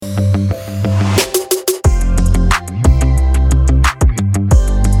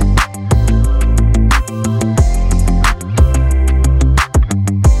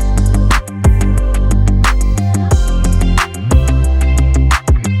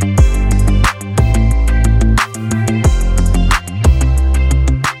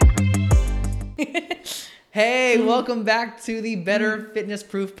Hey, welcome back to the Better Fitness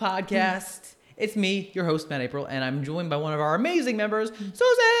Proof podcast. It's me, your host, Matt April, and I'm joined by one of our amazing members,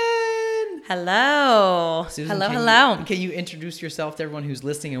 Susan. Hello. Susan, Hello. Can you introduce yourself to everyone who's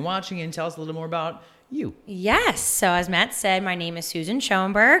listening and watching and tell us a little more about you? Yes. So as Matt said, my name is Susan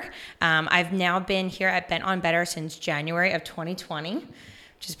Schoenberg. I've now been here at Bent on Better since January of 2020,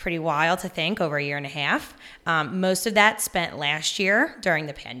 which is pretty wild to think, over a year and a half. Most of that spent last year during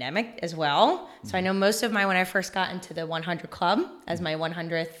the pandemic as well. So I know most of when I first got into the 100 Club as my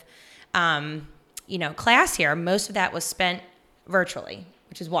 100th, class here, most of that was spent virtually,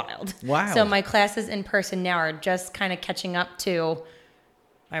 which is wild. Wow. So my classes in person now are just kind of catching up to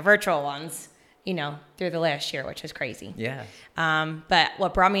my virtual ones, through the last year, which is crazy. Yeah. But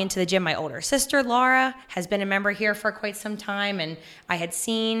what brought me into the gym, my older sister, Laura, has been a member here for quite some time. And I had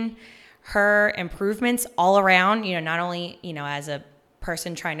seen her improvements all around, not only, as a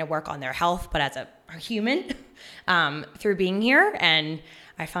person trying to work on their health, but as a human through being here. And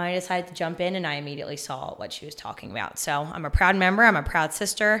I finally decided to jump in, and I immediately saw what she was talking about. So I'm a proud member. I'm a proud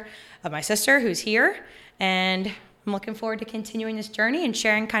sister of my sister who's here. And I'm looking forward to continuing this journey and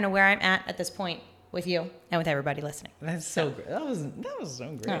sharing kind of where I'm at this point with you and with everybody listening. That's so great. That was so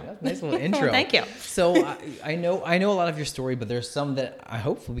great. Oh. That's a nice little intro. Thank you. So I know a lot of your story, but there's some that I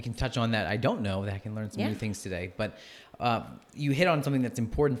hopefully we can touch on that I don't know, that I can learn some new things today. But you hit on something that's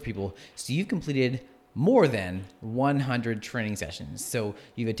important for people. So you've completed more than 100 training sessions. So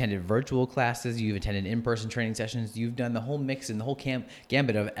you've attended virtual classes, you've attended in-person training sessions, you've done the whole mix and the whole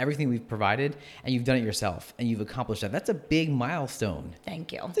gambit of everything we've provided, and you've done it yourself, and you've accomplished that. That's a big milestone.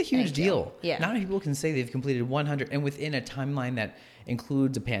 Thank you. It's a huge deal. Yeah. Not many people can say they've completed 100, and within a timeline that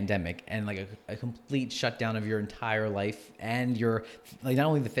includes a pandemic and like a complete shutdown of your entire life and your, like, not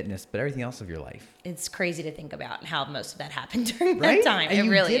only the fitness, but everything else of your life. It's crazy to think about how most of that happened during Right? that time. And it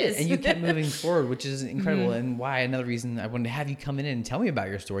you really did is. it, and you kept moving forward, which is incredible. And why another reason I wanted to have you come in and tell me about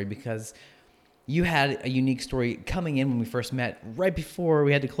your story, because you had a unique story coming in when we first met, right before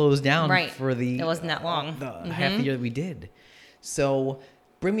we had to close down for the. It wasn't that long. Half the year that we did. So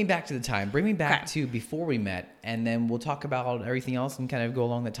bring me back to the time. Bring me back to before we met, and then we'll talk about everything else and kind of go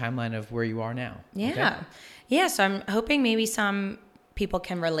along the timeline of where you are now. Yeah. Okay? Yeah. So I'm hoping maybe some people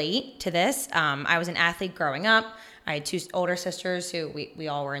can relate to this. I was an athlete growing up. I had two older sisters who we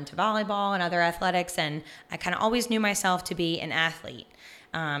all were into volleyball and other athletics, and I kind of always knew myself to be an athlete.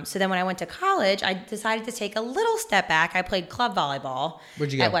 So then when I went to college, I decided to take a little step back. I played club volleyball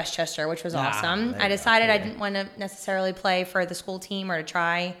at Westchester, which was awesome. I decided I didn't want to necessarily play for the school team or to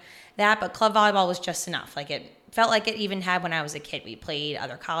try that, but club volleyball was just enough. Like, it felt like it even had when I was a kid. We played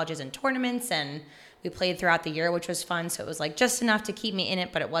other colleges and tournaments, and we played throughout the year, which was fun. So it was like just enough to keep me in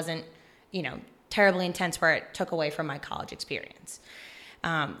it, but it wasn't, terribly intense where it took away from my college experience.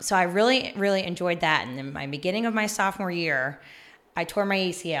 So I really, really enjoyed that. And in my beginning of my sophomore year, I tore my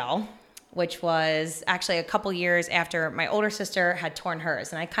ACL, which was actually a couple years after my older sister had torn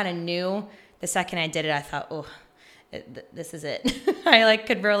hers. And I kind of knew the second I did it, I thought, this is it. I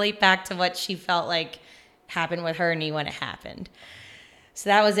could relate back to what she felt like happened with her knee when it happened. So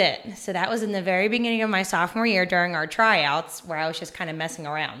that was it. So that was in the very beginning of my sophomore year during our tryouts, where I was just kind of messing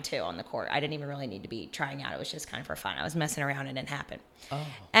around too on the court. I didn't even really need to be trying out. It was just kind of for fun. I was messing around and it happened. Oh.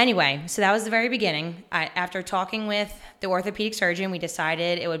 Anyway, so that was the very beginning. After talking with the orthopedic surgeon, we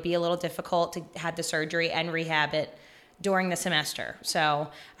decided it would be a little difficult to have the surgery and rehab it during the semester. So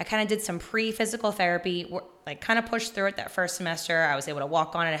I kind of did some pre-physical therapy, kind of pushed through it that first semester. I was able to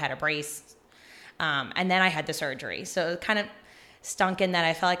walk on it. I had a brace. And then I had the surgery. So it kind of stunk in that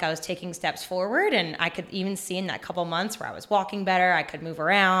I felt like I was taking steps forward, and I could even see in that couple months where I was walking better, I could move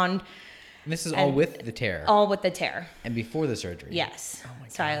around. And this is all with the tear. All with the tear. And before the surgery. Yes. Oh my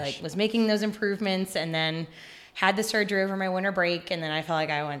gosh. So I was making those improvements, and then had the surgery over my winter break, and then I felt like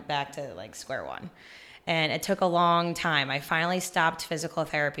I went back to square one. And it took a long time. I finally stopped physical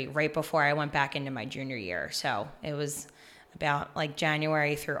therapy right before I went back into my junior year. So it was about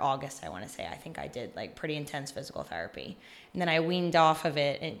January through August, I want to say. I think I did pretty intense physical therapy. And then I weaned off of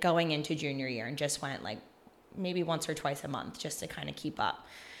it going into junior year and just went maybe once or twice a month just to kind of keep up.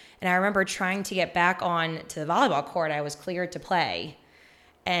 And I remember trying to get back on to the volleyball court. I was cleared to play.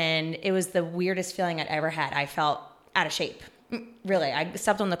 And it was the weirdest feeling I'd ever had. I felt out of shape. Really. I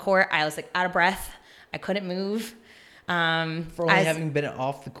stepped on the court. I was out of breath. I couldn't move. For only having been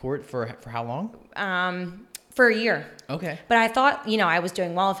off the court for how long? For a year. Okay. But I thought, I was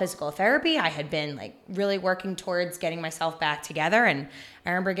doing well in physical therapy. I had been really working towards getting myself back together. And I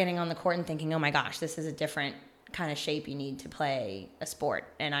remember getting on the court and thinking, oh my gosh, this is a different kind of shape you need to play a sport.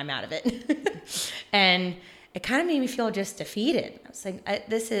 And I'm out of it. And it kind of made me feel just defeated. I was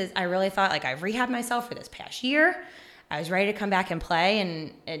like, I really thought like I've rehabbed myself for this past year. I was ready to come back and play,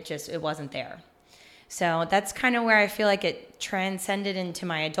 and it wasn't there. So that's kind of where I feel like it transcended into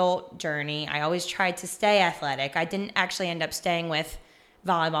my adult journey. I always tried to stay athletic. I didn't actually end up staying with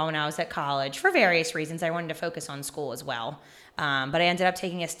volleyball when I was at college for various reasons. I wanted to focus on school as well. But I ended up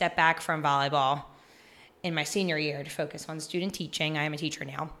taking a step back from volleyball in my senior year to focus on student teaching. I am a teacher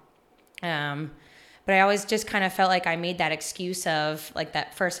now. But I always just kind of felt like I made that excuse of like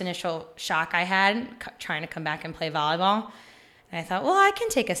that first initial shock I had trying to come back and play volleyball. And I thought, well, I can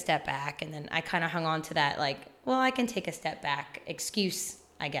take a step back. And then I kind of hung on to that, like, well, I can take a step back excuse,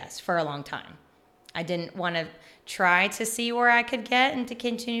 I guess, for a long time. I didn't want to try to see where I could get and to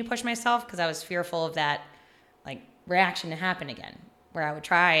continue to push myself because I was fearful of that, like, reaction to happen again, where I would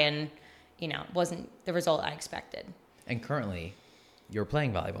try and, it wasn't the result I expected. And currently, you're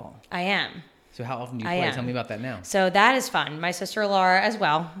playing volleyball. I am. So how often do you play? Tell me about that now. So that is fun. My sister Laura as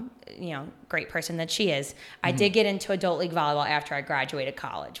well, great person that she is. I did get into adult league volleyball after I graduated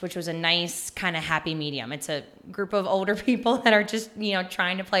college, which was a nice kind of happy medium. It's a group of older people that are just,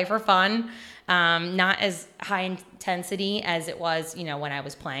 trying to play for fun. Not as high intensity as it was, when I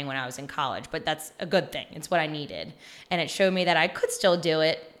was playing when I was in college, but that's a good thing. It's what I needed. And it showed me that I could still do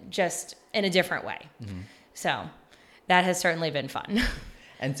it just in a different way. Mm-hmm. So that has certainly been fun.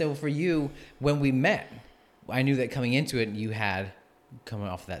 And so for you, when we met, I knew that coming into it, you had coming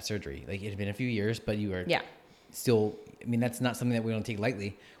off of that surgery. Like it had been a few years, but you were still, that's not something that we don't take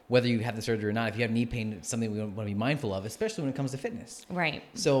lightly. Whether you have the surgery or not, if you have knee pain, it's something we want to be mindful of, especially when it comes to fitness. Right.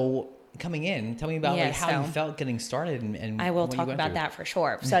 So coming in, tell me about how you felt getting started and I will talk about that for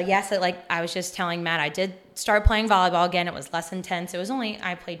sure. So yes, I was just telling Matt, I did start playing volleyball again. It was less intense. It was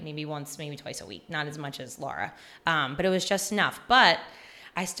I played maybe once, maybe twice a week, not as much as Laura. But it was just enough. But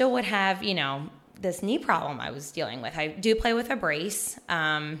I still would have, this knee problem I was dealing with. I do play with a brace,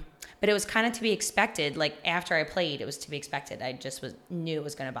 but it was kind of to be expected. Like after I played, it was to be expected. I just knew it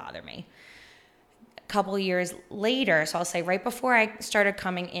was going to bother me. A couple years later, so I'll say right before I started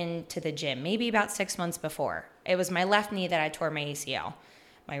coming into the gym, maybe about 6 months before, it was my left knee that I tore my ACL.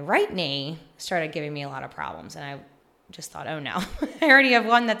 My right knee started giving me a lot of problems, and I just thought, oh no, I already have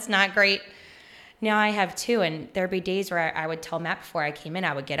one that's not great. Now I have two, and there'd be days where I would tell Matt before I came in,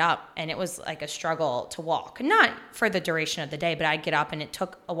 I would get up, and it was like a struggle to walk. Not for the duration of the day, but I'd get up, and it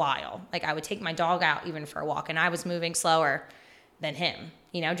took a while. Like I would take my dog out even for a walk, and I was moving slower than him,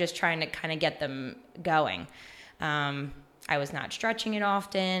 just trying to kind of get them going. I was not stretching it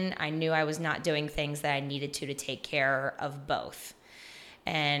often. I knew I was not doing things that I needed to take care of both.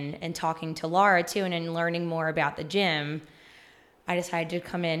 And talking to Laura, too, and in learning more about the gym, I decided to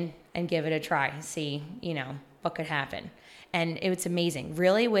come in and give it a try and see, what could happen. And it was amazing.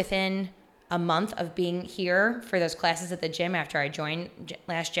 Really, within a month of being here for those classes at the gym after I joined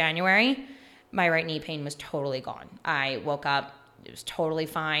last January, my right knee pain was totally gone. I woke up, it was totally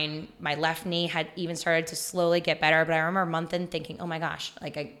fine. My left knee had even started to slowly get better, but I remember a month in thinking, oh my gosh,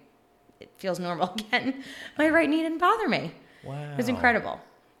 it feels normal again. My right knee didn't bother me. Wow. It was incredible.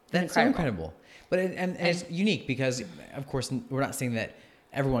 That's so incredible. But and it's unique because, of course, we're not saying that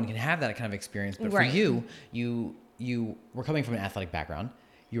everyone can have that kind of experience. But for you were coming from an athletic background.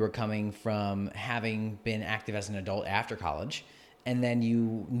 You were coming from having been active as an adult after college. And then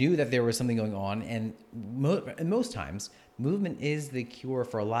you knew that there was something going on. And most times, movement is the cure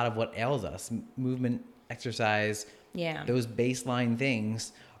for a lot of what ails us. Movement, exercise, those baseline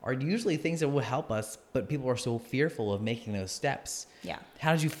things are usually things that will help us, but people are so fearful of making those steps. Yeah.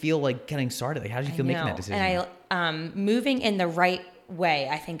 How did you feel like getting started? Like, how did you feel making that decision? And moving in the right way,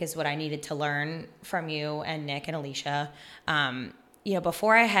 I think, is what I needed to learn from you and Nick and Alicia.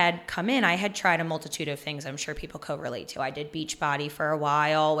 Before I had come in, I had tried a multitude of things I'm sure people co-relate to. I did Beachbody for a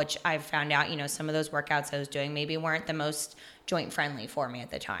while, which I found out, some of those workouts I was doing maybe weren't the most joint friendly for me at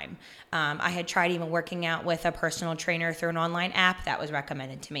the time. I had tried even working out with a personal trainer through an online app that was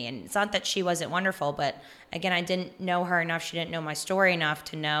recommended to me. And it's not that she wasn't wonderful, but again, I didn't know her enough. She didn't know my story enough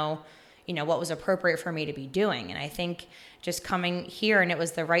to know, what was appropriate for me to be doing. And I think just coming here, and it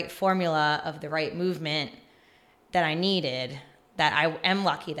was the right formula of the right movement that I needed, that I am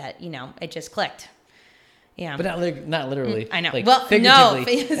lucky that, it just clicked. Yeah. But not literally. I know. Like, well,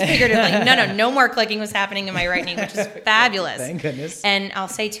 figuratively. No, figuratively. No more clicking was happening in my right knee, which is fabulous. Thank goodness. And I'll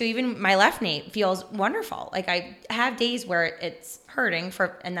say too, even my left knee feels wonderful. Like I have days where it's hurting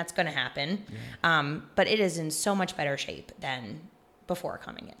and that's going to happen. Yeah. But it is in so much better shape than before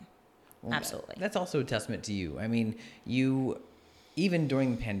coming in. Well, absolutely. That's also a testament to you. I mean, you, even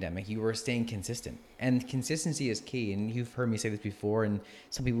during the pandemic, you were staying consistent And consistency is key. And you've heard me say this before, and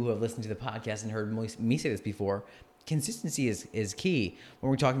some people who have listened to the podcast and heard me say this before. Consistency is key when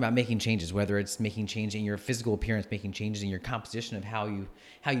we're talking about making changes, whether it's making change in your physical appearance, making changes in your composition of how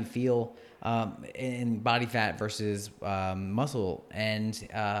you feel in body fat versus muscle, and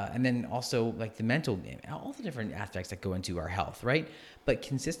then also like the mental, all the different aspects that go into our health, right? But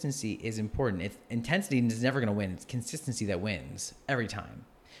consistency is important. Intensity is never going to win. It's consistency that wins every time.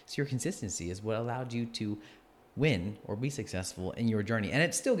 So your consistency is what allowed you to win or be successful in your journey, and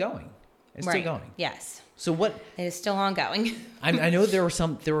it's still going. It's still going. Yes. So what? It is still ongoing. I know there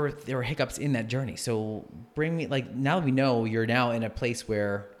were hiccups in that journey. So bring me, like, now that we know you're now in a place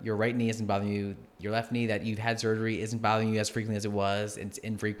where your right knee isn't bothering you, your left knee that you've had surgery isn't bothering you as frequently as it was. It's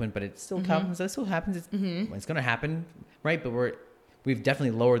infrequent, but it still comes. It still happens. It's going to happen, right? But we've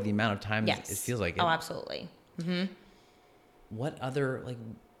definitely lowered the amount of time. Yes. It feels like it. Oh, absolutely. What other, like,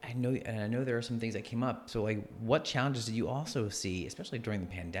 I know there are some things that came up. So like, what challenges did you also see, especially during the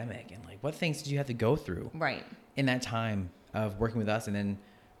pandemic, and like, what things did you have to go through Right. in that time of working with us, and then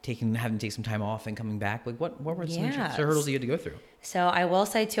having to take some time off and coming back? Like, what were some hurdles you had to go through? So I will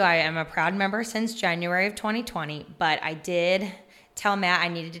say too, I am a proud member since January of 2020, but I did tell Matt I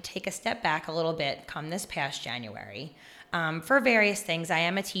needed to take a step back a little bit come this past January for various things. I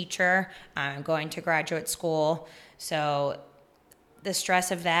am a teacher. I'm going to graduate school, so the stress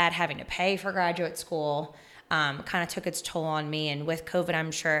of that, having to pay for graduate school, kind of took its toll on me. And with COVID,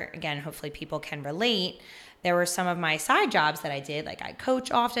 I'm sure, again, hopefully people can relate. There were some of my side jobs that I did, like I coach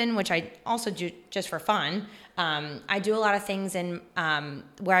often, which I also do just for fun. I do a lot of things in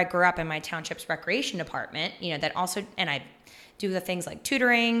where I grew up in my township's recreation department, that also, and I do the things like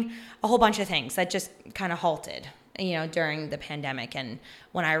tutoring, a whole bunch of things that just kind of halted, during the pandemic. And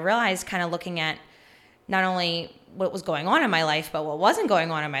when I realized, kind of looking at not only what was going on in my life, but what wasn't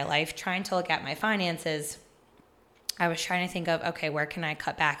going on in my life, trying to look at my finances, I was trying to think of, okay, where can I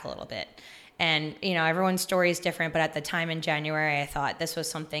cut back a little bit? And, everyone's story is different, but at the time in January, I thought this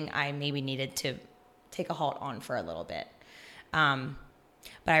was something I maybe needed to take a halt on for a little bit. But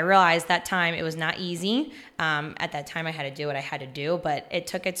I realized that time it was not easy. At that time, I had to do what I had to do, but it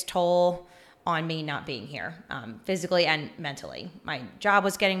took its toll on me not being here, physically and mentally. My job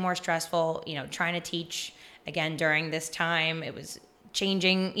was getting more stressful, trying to teach again during this time. It was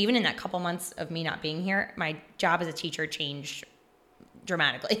changing. Even in that couple months of me not being here, my job as a teacher changed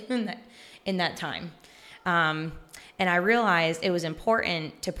dramatically in that time. And I realized it was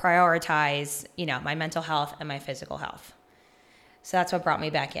important to prioritize, my mental health and my physical health. So that's what brought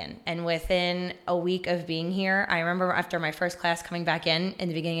me back in. And within a week of being here, I remember after my first class coming back in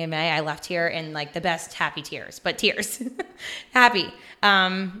the beginning of May, I left here in like the best happy tears, but tears, happy.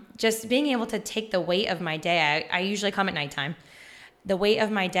 Just being able to take the weight of my day. I usually come at nighttime. The weight of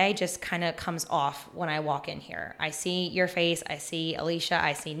my day just kind of comes off when I walk in here. I see your face. I see Alicia.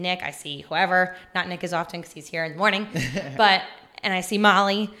 I see Nick. I see whoever. Not Nick as often because he's here in the morning, and I see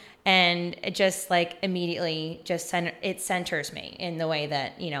Molly. And it just like immediately it centers me in the way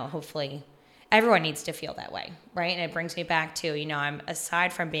that, hopefully everyone needs to feel that way, right? And it brings me back to, I'm,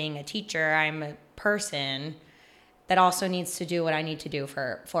 aside from being a teacher, I'm a person that also needs to do what I need to do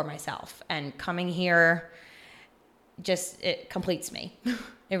for myself. And coming here, it completes me.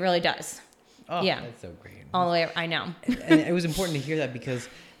 It really does. Oh, yeah. That's so great. All the way, I know. And it was important to hear that because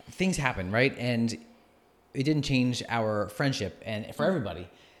things happen, right? And it didn't change our friendship. And for everybody,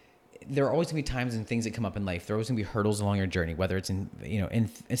 there are always going to be times and things that come up in life. There are always going to be hurdles along your journey, whether it's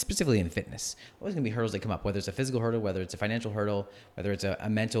specifically in fitness. Always going to be hurdles that come up, whether it's a physical hurdle, whether it's a financial hurdle, whether it's a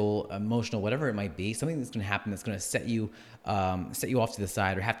mental, emotional, whatever it might be. Something that's going to happen that's going to set you off to the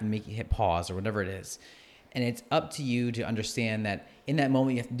side or have to make you hit pause or whatever it is. And it's up to you to understand that in that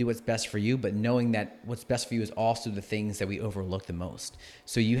moment, you have to do what's best for you, but knowing that what's best for you is also the things that we overlook the most.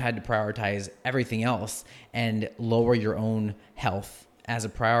 So you had to prioritize everything else and lower your own health as a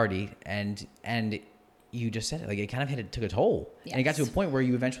priority. And you just said it, like it kind of took a toll. Yes. And it got to a point where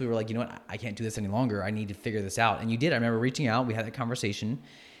you eventually were like, you know what, I can't do this any longer. I need to figure this out. And you did. I remember reaching out, we had that conversation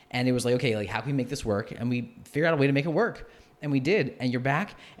and it was like, okay, like how can we make this work? And we figured out a way to make it work. And we did, and you're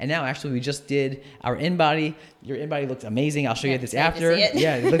back. And now, actually, we just did our InBody. Your InBody looks amazing. I'll show you this after. It.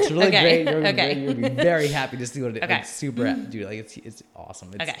 Yeah, it looks really okay. great. You're okay. You'll be very happy to see what it is. Okay. It's super, dude. Like it's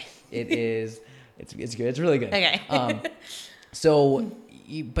awesome. Okay. It is. It's good. It's really good. Okay. So,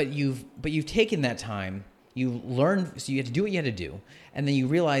 you've taken that time. You learned, so you had to do what you had to do, and then you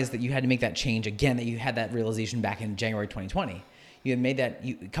realized that you had to make that change again. That you had that realization back in January 2020. You had made that,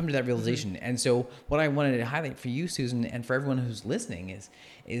 you come to that realization. Mm-hmm. And so what I wanted to highlight for you, Susan, and for everyone who's listening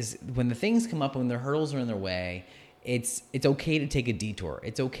is when the things come up, when the hurdles are in their way, it's okay to take a detour.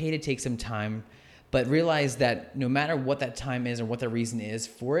 It's okay to take some time, But realize that no matter what that time is or what the reason is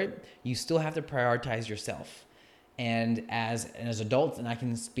for it, you still have to prioritize yourself. And as adults, and I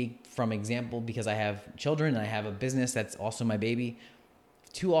can speak from example because I have children and I have a business that's also my baby.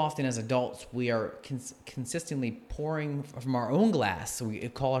 Too often as adults, we are consistently pouring from our own glass. So we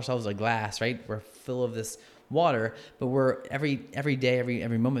call ourselves a glass, right? We're full of this water, but we're every day,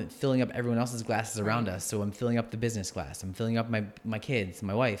 every moment filling up everyone else's glasses around us. So I'm filling up the business glass. I'm filling up my kids,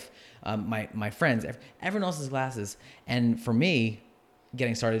 my wife, my friends, everyone else's glasses. And for me,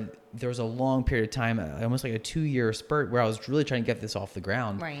 getting started, there was a long period of time, almost like a 2-year spurt where I was really trying to get this off the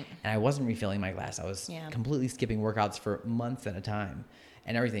ground. Right. And I wasn't refilling my glass. I was completely skipping workouts for months at a time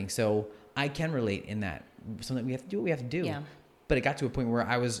and everything. So I can relate in that. Something we have to do what we have to do. Yeah. But it got to a point where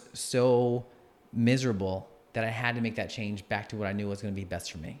I was so miserable that I had to make that change back to what I knew was going to be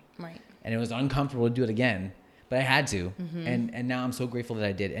best for me. Right. And it was uncomfortable to do it again, but I had to. And now I'm so grateful that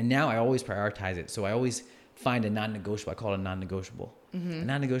I did. And now I always prioritize it. So I always find a non-negotiable. I call it a non-negotiable. A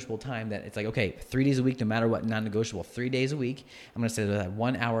non-negotiable time that it's like, okay, 3 days a week, no matter what, non-negotiable. 3 days a week, I'm going to set it at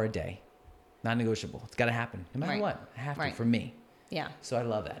 1 hour a day. Non-negotiable. It's got to happen. No matter what. I have to for me. Yeah. So I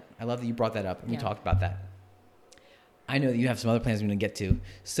love that. I love that you brought that up and we talked about that. I know that you have some other plans we're going to get to.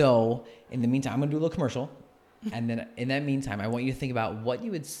 So in the meantime, I'm going to do a little commercial. And then in that meantime, I want you to think about what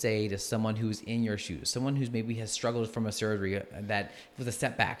you would say to someone who's in your shoes, someone who's maybe has struggled from a surgery that was a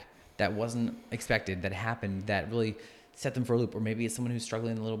setback that wasn't expected, that happened, that really set them for a loop. Or maybe it's someone who's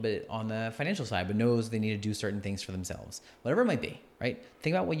struggling a little bit on the financial side, but knows they need to do certain things for themselves. Whatever it might be, right?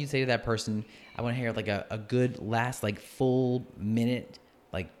 Think about what you say to that person. I want to hear like a good last like full minute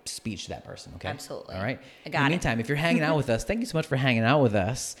like speech to that person. Okay. Absolutely. All right. I got In the meantime, if you're hanging out with us, thank you so much for hanging out with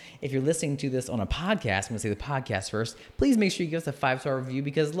us. If you're listening to this on a podcast, I'm going to say the podcast first. Please make sure you give us a 5-star review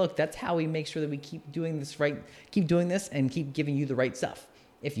because look, that's how we make sure that we keep doing this right, keep doing this and keep giving you the right stuff.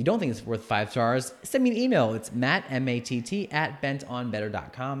 If you don't think it's worth 5 stars, send me an email. It's Matt, M-A-T-T,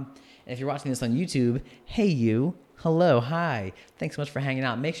 @bentonbetter.com. And if you're watching this on YouTube, hey you. Hello, hi. Thanks so much for hanging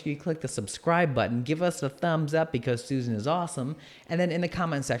out. Make sure you click the subscribe button. Give us a thumbs up because Susan is awesome. And then in the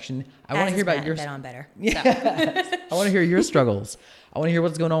comment section, I want to hear about your... Bet on Better. Yeah. I want to hear your struggles. I want to hear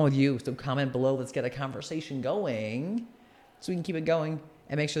what's going on with you. So comment below. Let's get a conversation going so we can keep it going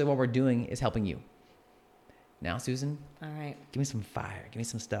and make sure that what we're doing is helping you. Now, Susan. All right. Give me some fire. Give me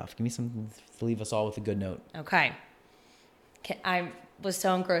some stuff. Give me something to leave us all with a good note. Okay. I was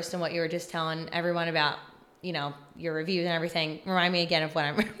so engrossed in what you were just telling everyone about, you know, your reviews and everything. Remind me again of what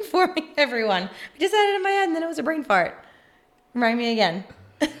I'm informing everyone. I just had it in my head and then it was a brain fart. Remind me again.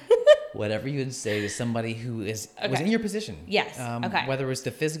 Whatever you would say to somebody who was in your position. Yes. Okay. Whether it's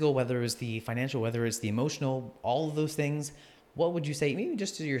the physical, whether it's the financial, whether it's the emotional, all of those things. What would you say, maybe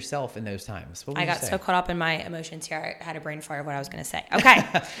just to yourself in those times? What would I got you say? so caught up in my emotions here. I had a brain fart of what I was going to say. Okay.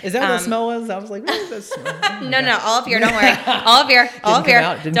 Is that what the smell was? I was like, what is that smell? Oh no, all up here. Don't worry. All up here. All up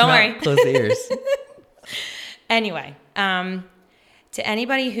here. Don't worry. Close the ears. Anyway, to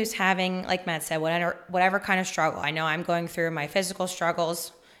anybody who's having, like Matt said, whatever kind of struggle. I know I'm going through my physical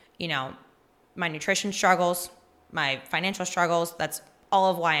struggles, you know, my nutrition struggles, my financial struggles. That's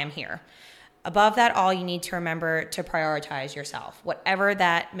all of why I'm here. Above that all, you need to remember to prioritize yourself, whatever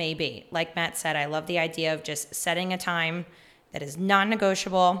that may be. Like Matt said, I love the idea of just setting a time that is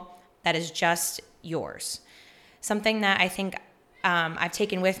non-negotiable, that is just yours. Something that I think I've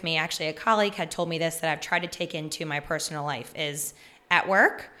taken with me, actually a colleague had told me this, that I've tried to take into my personal life is at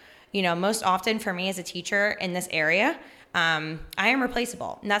work. You know, most often for me as a teacher in this area, I am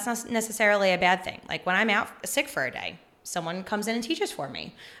replaceable. And that's not necessarily a bad thing. Like when I'm out sick for a day, someone comes in and teaches for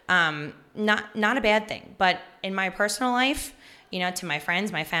me. Not a bad thing. But in my personal life, you know, to my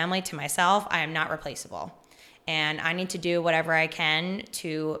friends, my family, to myself, I am not replaceable. And I need to do whatever I can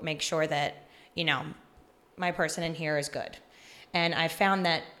to make sure that, you know, my person in here is good. And I found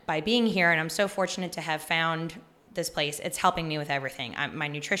that by being here, and I'm so fortunate to have found this place, it's helping me with everything. My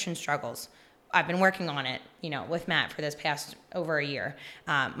nutrition struggles, I've been working on it, you know, with Matt for this past over a year.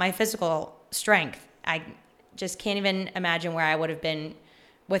 My physical strength, I just can't even imagine where I would have been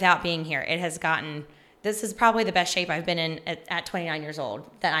without being here. It has gotten, this is probably the best shape I've been in at 29 years old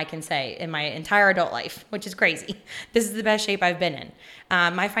that I can say in my entire adult life, which is crazy. This is the best shape I've been in.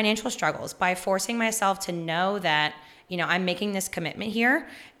 My financial struggles, by forcing myself to know that, you know, I'm making this commitment here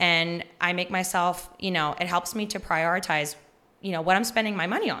and I make myself, you know, it helps me to prioritize, you know, what I'm spending my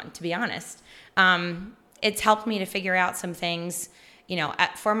money on, to be honest. It's helped me to figure out some things, you know,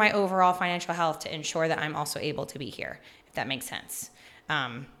 for my overall financial health to ensure that I'm also able to be here, if that makes sense.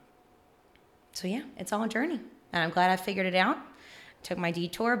 So yeah, it's all a journey and I'm glad I figured it out. Took my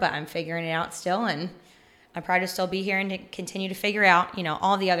detour, but I'm figuring it out still. And I'm proud to still be here and to continue to figure out, you know,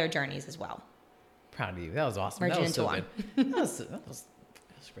 all the other journeys as well. proud of you. That was awesome. Merging That was into so one. good. That was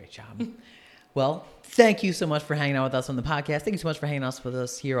a great job. Well, thank you so much for hanging out with us on the podcast. Thank you so much for hanging out with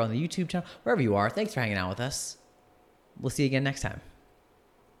us here on the YouTube channel, wherever you are. Thanks for hanging out with us. We'll see you again next time.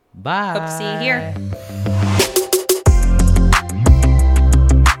 Bye. Hope to see you here.